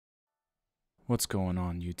What's going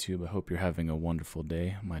on, YouTube? I hope you're having a wonderful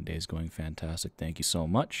day. My day's going fantastic. Thank you so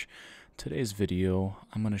much. Today's video,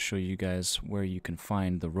 I'm going to show you guys where you can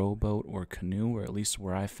find the rowboat or canoe, or at least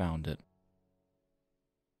where I found it.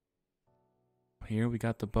 Here we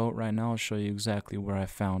got the boat right now. I'll show you exactly where I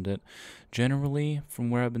found it. Generally, from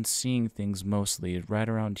where I've been seeing things mostly, right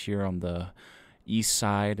around here on the east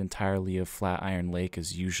side entirely of Flatiron Lake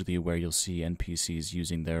is usually where you'll see NPCs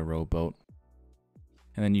using their rowboat.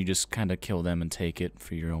 And then you just kind of kill them and take it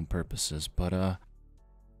for your own purposes. But, and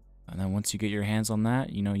then once you get your hands on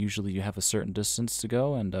that, you know, usually you have a certain distance to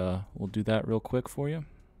go, and we'll do that real quick for you.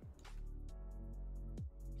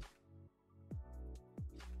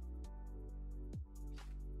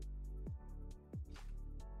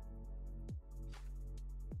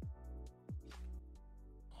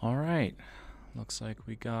 Alright, looks like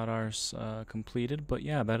we got ours completed, but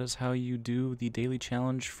yeah, that is how you do the daily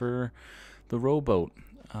challenge for the rowboat.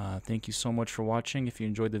 Thank you so much for watching. If you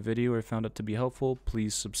enjoyed the video or found it to be helpful,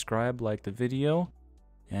 please subscribe, like the video,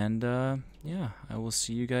 and yeah, I will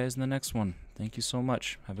see you guys in the next one. Thank you so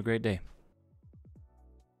much. Have a great day.